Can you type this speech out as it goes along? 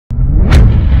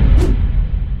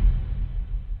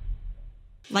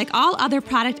Like all other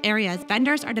product areas,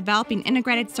 vendors are developing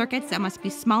integrated circuits that must be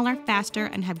smaller, faster,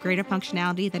 and have greater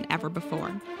functionality than ever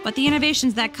before. But the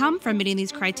innovations that come from meeting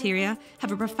these criteria have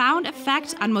a profound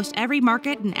effect on most every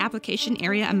market and application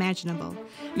area imaginable,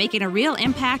 making a real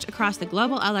impact across the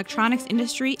global electronics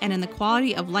industry and in the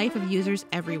quality of life of users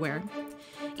everywhere.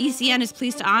 ECN is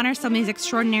pleased to honor some of these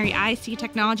extraordinary IC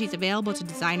technologies available to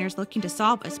designers looking to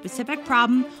solve a specific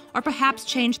problem or perhaps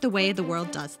change the way the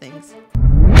world does things.